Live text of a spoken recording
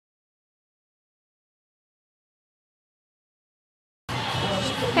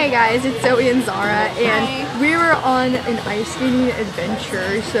Hey guys, it's Zoe and Zara, and we were on an ice skating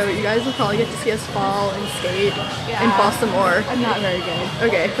adventure, so you guys will probably get to see us fall and skate and fall some more. I'm not very good.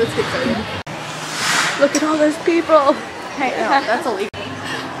 Okay, let's get started. Look at all those people! Hey, no, that's illegal.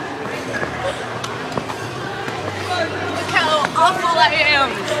 Look how awful I am!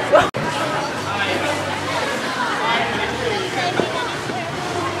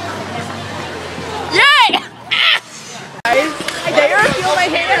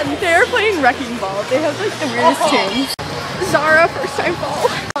 They're playing Wrecking Ball. They have like the weirdest tunes. Zara, first time fall.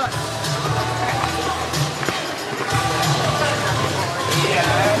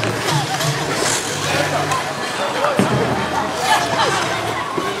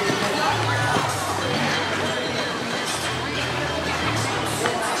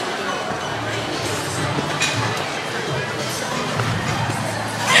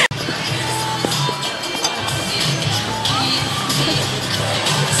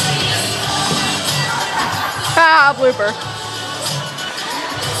 Ah, blooper.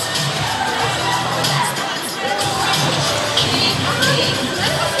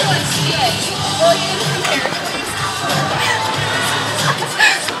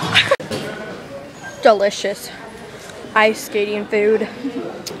 Delicious ice skating food.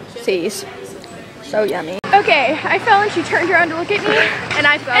 Seas. So yummy. Okay, I fell and she turned around to look at me. And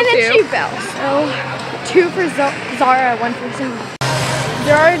I fell and too. then she fell. So 2 for Zara, 1 for Zoe.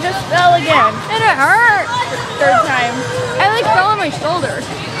 Zara just fell again. And it hurt. 3rd time. I like fell on my shoulder.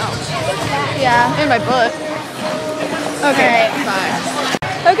 Oh. Yeah. And my butt. Okay. Alright,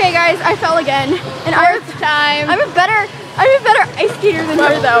 fine. Okay guys, I fell again. And 4th time. I'm a better ice skater than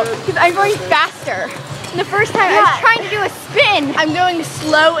her though. Because I'm going faster. And the first time I was trying to do a spin. I'm going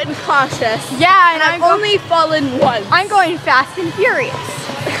slow and cautious. Yeah, and I've only fallen once. I'm going fast and furious.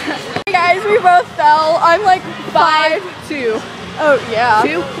 Hey guys, we both fell. I'm like 5'2". Oh yeah.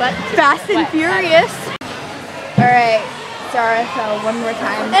 2, but fast and furious. Alright, Zara fell one more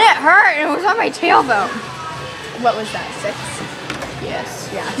time. And it hurt, and it was on my tailbone. What was that, 6?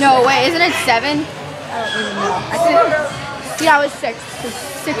 Yes, yeah. No, wait, isn't it 7? I don't even know. Yeah, it was 6.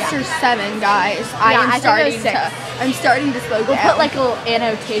 6 or 7, guys. I'm starting to slow down. We'll put like a little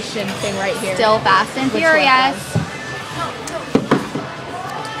annotation thing right here. Still fast and furious.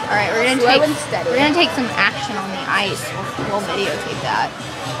 All right, we're gonna take some action on the ice. We'll videotape that.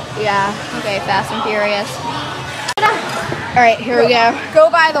 Yeah. Okay, fast and furious. All right, here we go. Go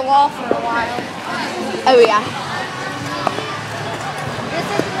by the wall for a while. Oh yeah. This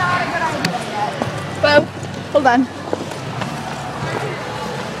is not a good idea yet. Whoa, hold on.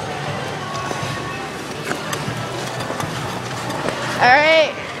 All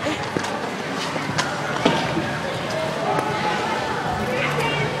right.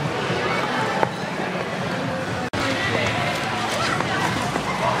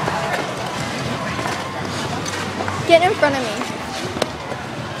 Get in front of me.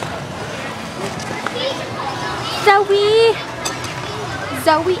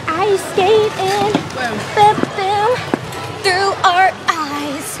 Zoe ice skating. Boom, boom, through our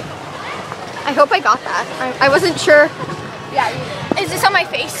eyes. I hope I got that. I wasn't sure. Yeah, you did. Is this on my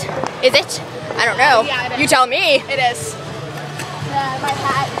face? Is it? I don't know. Yeah, it is. You tell me. It is. My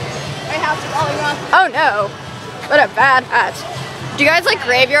hat's falling off. Oh no. What a bad hat. Do you guys like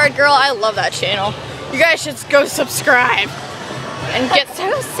Graveyard Girl? I love that channel. You guys should go subscribe and get so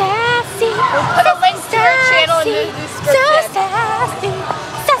sassy. We'll put a link to her channel in the description. So sassy,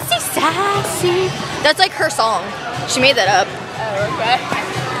 sassy, sassy. That's like her song. She made that up. Oh, okay.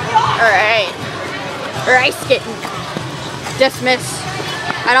 Alright. Or ice skating. Dismiss.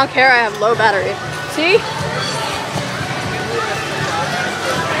 I don't care, I have low battery. See?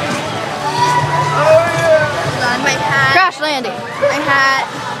 Oh yeah. Hold on, my hat. Crash landing. My hat.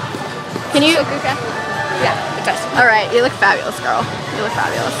 Can you? Yeah, it does. Alright, you look fabulous, girl. You look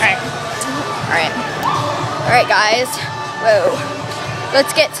fabulous. Alright. Alright, guys. Whoa.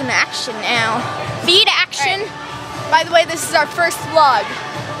 Let's get some action now. Feed action. Right. By the way, this is our first vlog.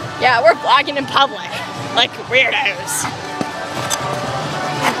 Yeah, we're vlogging in public. Like weirdos.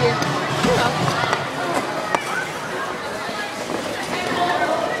 Thank you.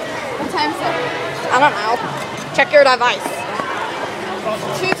 What time is it? I don't know. Check your device.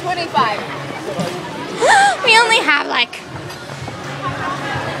 2:25. We only have like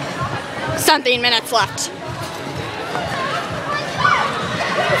something minutes left.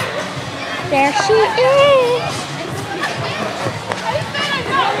 There she is.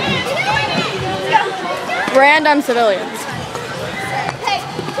 Random civilians. Hey,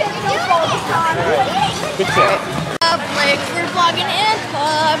 Good shot. Public, we're vlogging in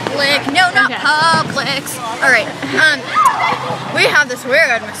public. No, not Publix. All right. We have this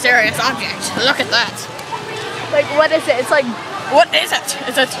weird, mysterious object. Look at that. Like, what is it? It's like, What is it?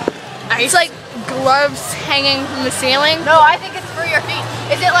 Is it ice? it's like gloves hanging from the ceiling. No, I think it's for your feet.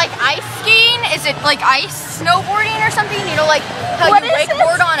 Is it like ice skiing? Is it like ice snowboarding or something? You know, like how What you is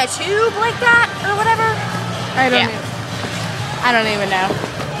wakeboard on a tube like that or whatever? I don't even know.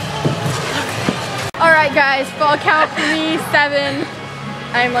 Alright guys, fall count for me, 7.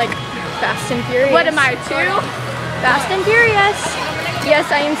 I'm like fast and furious. What am I, 2? Fast and furious. Yes,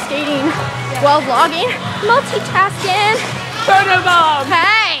 I am skating while vlogging. Multitasking. Photobomb!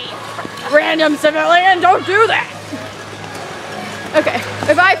 Hey! Random civilian, don't do that! Okay,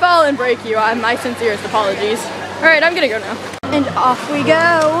 if I fall and break you, my sincerest apologies. Alright, I'm gonna go now. And off we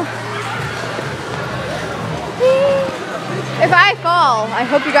go. If I fall, I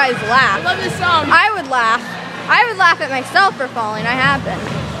hope you guys laugh. I love this song. I would laugh. I would laugh at myself for falling, I have been.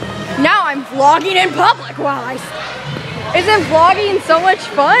 Now I'm vlogging in public while I Isn't vlogging so much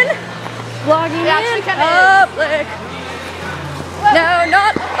fun? Vlogging in public. No,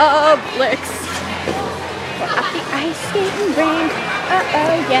 not publics. At the ice skating rink.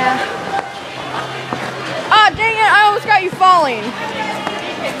 Uh-oh, yeah. Oh, dang it, I almost got you falling.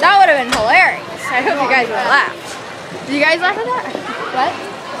 That would have been hilarious. I hope you guys would have laughed. Did you guys laugh at that? What?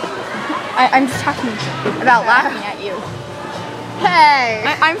 I'm just talking about laughing at you. Hey!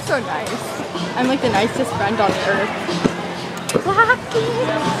 I'm so nice. I'm like the nicest friend on earth.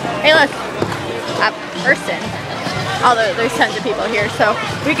 Hey look, that person. Although there's tons of people here, so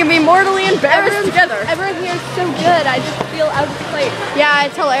we can be mortally embarrassed together. Everyone here is so good. I just feel out of place. Yeah,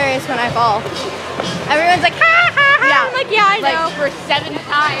 it's hilarious when I fall. Everyone's like, ha ha ha. Yeah. I'm like, yeah, I know. Like for 7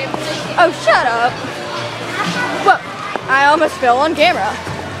 times. Oh, shut up. Whoa, I almost fell on camera.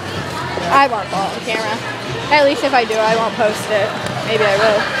 I won't fall on camera. At least if I do, I won't post it. Maybe I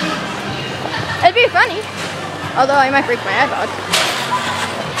will. It'd be funny. Although I might break my iPod.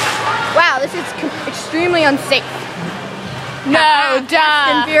 Wow, this is extremely unsafe. No, Fast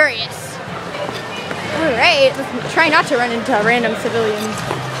and furious. Alright, let's try not to run into random civilians.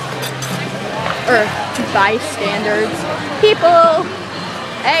 Or bystanders. People!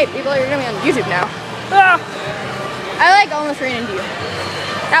 Hey, people, you're gonna be on YouTube now. Ah, I like almost ran into you.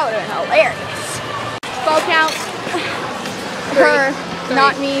 That would have been hilarious. Fall count. Her,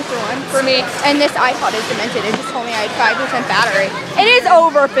 not me for one. For me. And this iPod is demented. It just told me I had 5% battery. It is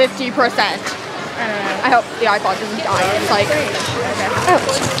over 50%. I don't know. I hope the iPod doesn't die. It's like, oh,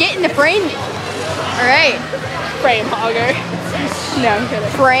 get in the frame. All right. Frame hogger. No, I'm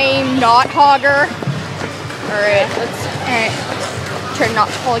kidding. Frame, not hogger. All right, try not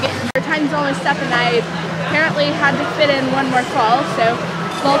to fall again. Our time's almost up and I apparently had to fit in one more fall, so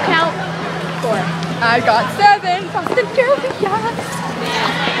fall count, 4. I got 7. Fast and furious.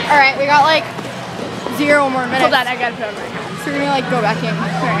 All right, we got like 0 more minutes. Hold on, I gotta put on my hat. So we're gonna like go back in.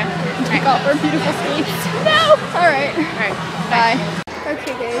 Take off our beautiful skates. No! Alright. Alright. Bye.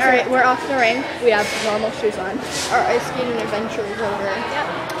 Okay guys. Alright, we're off the rink. We have normal shoes on. Our ice skating adventure is over. Yep.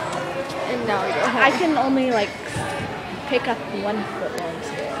 And now we go home. I can only like pick up 1 foot long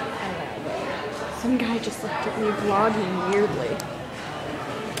skate. I don't know. Some guy just looked at me vlogging weirdly.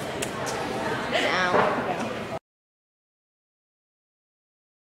 Now. Yeah.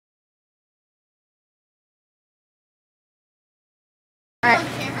 Alright,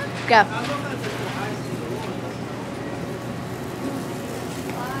 go.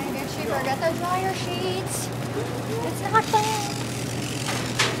 Did she forget the dryer sheets? It's not fun.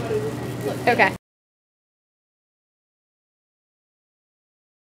 Okay.